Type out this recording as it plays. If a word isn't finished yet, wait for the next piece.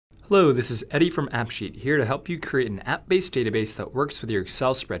Hello, this is Eddie from AppSheet, here to help you create an app-based database that works with your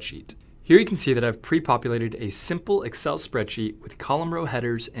Excel spreadsheet. Here you can see that I've pre-populated a simple Excel spreadsheet with column row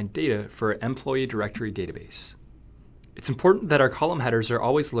headers and data for an employee directory database. It's important that our column headers are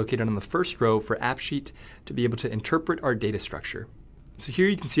always located on the first row for AppSheet to be able to interpret our data structure. So here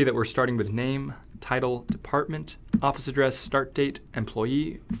you can see that we're starting with name, title, department, office address, start date,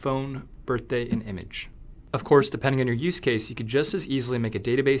 employee, phone, birthday, and image. Of course, depending on your use case, you could just as easily make a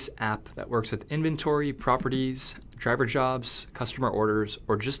database app that works with inventory, properties, driver jobs, customer orders,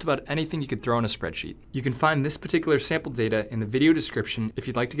 or just about anything you could throw in a spreadsheet. You can find this particular sample data in the video description if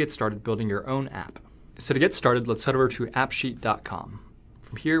you'd like to get started building your own app. So to get started, let's head over to appsheet.com.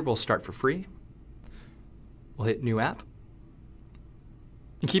 From here, we'll start for free. We'll hit New App.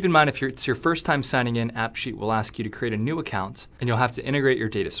 And keep in mind, if it's your first time signing in, AppSheet will ask you to create a new account, and you'll have to integrate your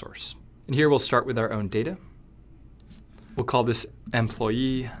data source. And here we'll start with our own data. We'll call this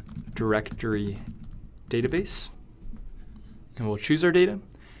employee directory database. And we'll choose our data.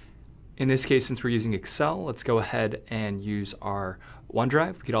 In this case, since we're using Excel, let's go ahead and use our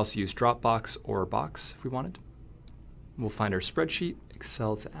OneDrive. We could also use Dropbox or Box if we wanted. We'll find our spreadsheet,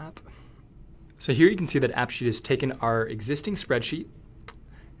 Excel to app. So here you can see that AppSheet has taken our existing spreadsheet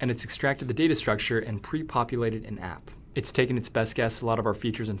and it's extracted the data structure and pre-populated an app. It's taken its best guess at a lot of our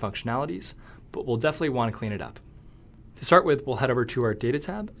features and functionalities, but we'll definitely want to clean it up. To start with, we'll head over to our Data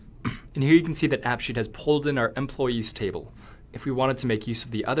tab, and here you can see that AppSheet has pulled in our employees table. If we wanted to make use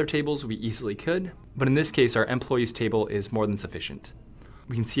of the other tables, we easily could, but in this case, our employees table is more than sufficient.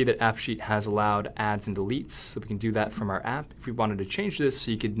 We can see that AppSheet has allowed adds and deletes, so we can do that from our app. If we wanted to change this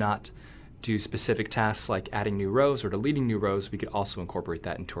so you could not do specific tasks like adding new rows or deleting new rows, we could also incorporate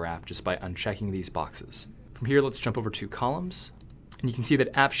that into our app just by unchecking these boxes. From here, let's jump over to columns. And you can see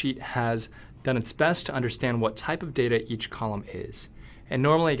that AppSheet has done its best to understand what type of data each column is. And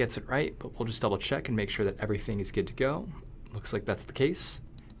normally it gets it right, but we'll just double check and make sure that everything is good to go. Looks like that's the case.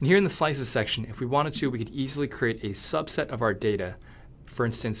 And here in the slices section, if we wanted to, we could easily create a subset of our data. For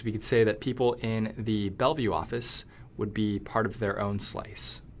instance, we could say that people in the Bellevue office would be part of their own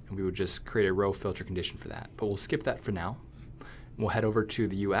slice. And we would just create a row filter condition for that. But we'll skip that for now. We'll head over to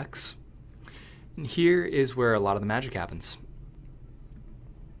the UX. And here is where a lot of the magic happens.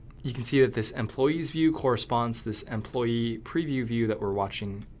 You can see that this employees view corresponds to this employee preview view that we're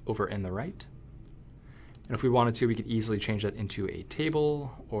watching over in the right. And if we wanted to, we could easily change that into a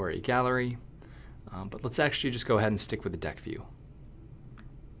table or a gallery. But let's actually just go ahead and stick with the deck view.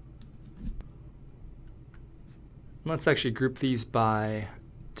 Let's actually group these by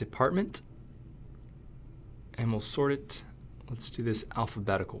department. And we'll sort it. Let's do this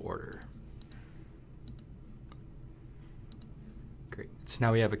alphabetical order. Great. So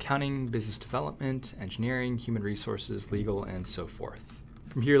now we have accounting, business development, engineering, human resources, legal, and so forth.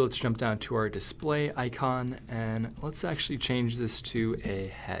 From here, let's jump down to our display icon, and let's actually change this to a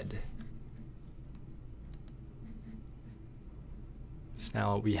head. So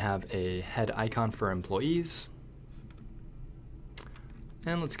now we have a head icon for employees.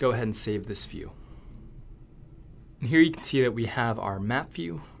 And let's go ahead and save this view. And here you can see that we have our map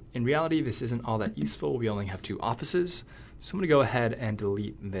view. In reality, this isn't all that useful. We only have 2 offices. So I'm going to go ahead and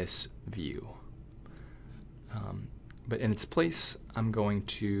delete this view. But in its place, I'm going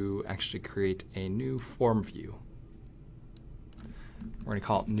to actually create a new form view. We're going to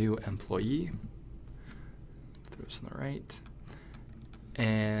call it new employee. Throw this on the right.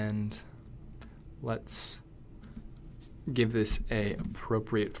 And let's give this an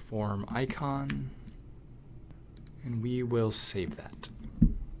appropriate form icon. And we will save that.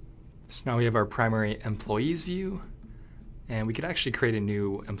 So now we have our primary employees view. And we could actually create a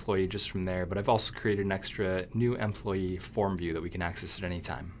new employee just from there, but I've also created an extra new employee form view that we can access at any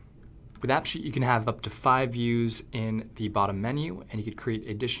time. With AppSheet, you can have up to 5 views in the bottom menu, and you could create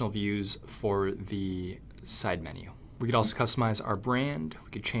additional views for the side menu. We could also customize our brand.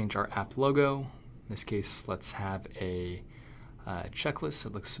 We could change our app logo. In this case, let's have a checklist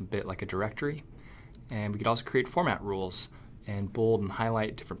that looks a bit like a directory. And we could also create format rules and bold and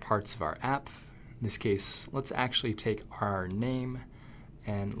highlight different parts of our app. In this case, let's actually take our name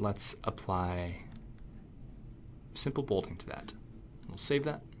and let's apply simple bolding to that. We'll save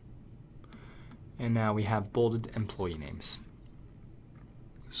that. And now we have bolded employee names.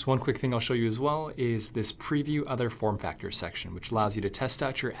 So one quick thing I'll show you as well is this preview other form factors section, which allows you to test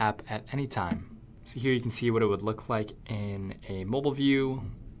out your app at any time. So here you can see what it would look like in a mobile view.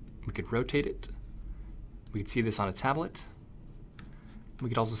 We could rotate it. We could see this on a tablet. We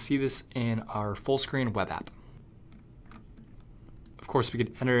could also see this in our full screen web app. Of course, we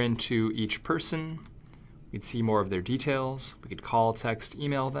could enter into each person. We'd see more of their details. We could call, text,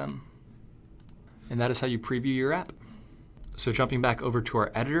 email them. And that is how you preview your app. So jumping back over to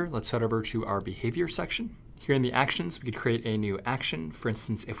our editor, let's head over to our behavior section. Here in the actions, we could create a new action. For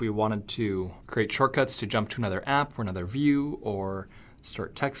instance, if we wanted to create shortcuts to jump to another app or another view or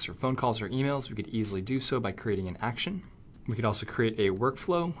start texts or phone calls or emails, we could easily do so by creating an action. We could also create a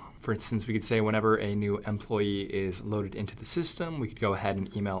workflow. For instance, we could say whenever a new employee is loaded into the system, we could go ahead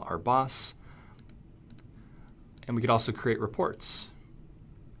and email our boss. And we could also create reports.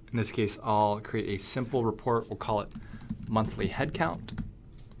 In this case, I'll create a simple report. We'll call it monthly headcount.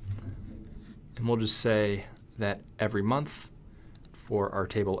 And we'll just say that every month for our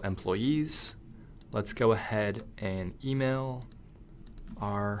table employees, let's go ahead and email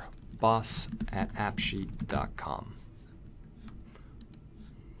our boss at appsheet.com.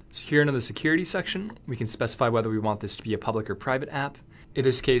 So here under the security section, we can specify whether we want this to be a public or private app. In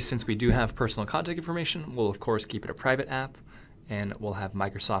this case, since we do have personal contact information, we'll of course keep it a private app, and we'll have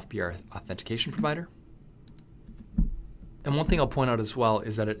Microsoft be our authentication provider. And one thing I'll point out as well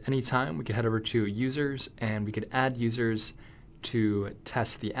is that at any time we could head over to users and we could add users to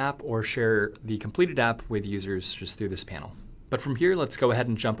test the app or share the completed app with users just through this panel. But from here, let's go ahead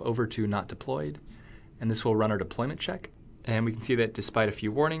and jump over to not deployed, and this will run our deployment check. And we can see that despite a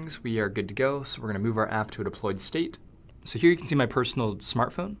few warnings, we are good to go. So we're going to move our app to a deployed state. So here you can see my personal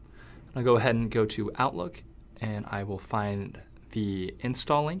smartphone. I'll go ahead and go to Outlook, and I will find the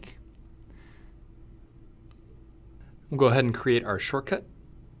install link. We'll go ahead and create our shortcut.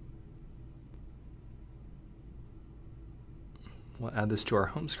 We'll add this to our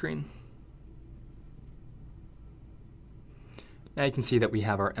home screen. Now you can see that we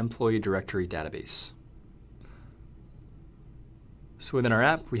have our employee directory database. So within our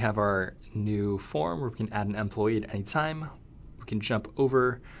app, we have our new form where we can add an employee at any time. We can jump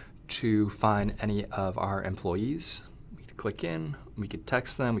over to find any of our employees. We could click in, we could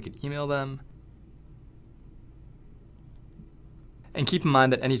text them, we could email them. And keep in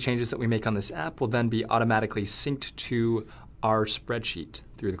mind that any changes that we make on this app will then be automatically synced to our spreadsheet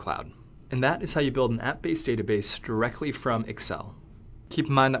through the cloud. And that is how you build an app-based database directly from Excel. Keep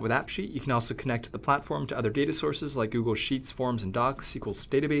in mind that with AppSheet, you can also connect the platform to other data sources like Google Sheets, Forms, and Docs, SQL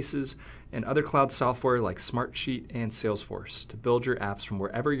databases, and other cloud software like Smartsheet and Salesforce to build your apps from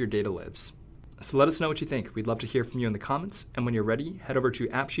wherever your data lives. So let us know what you think. We'd love to hear from you in the comments. And when you're ready, head over to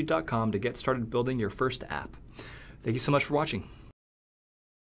appsheet.com to get started building your first app. Thank you so much for watching.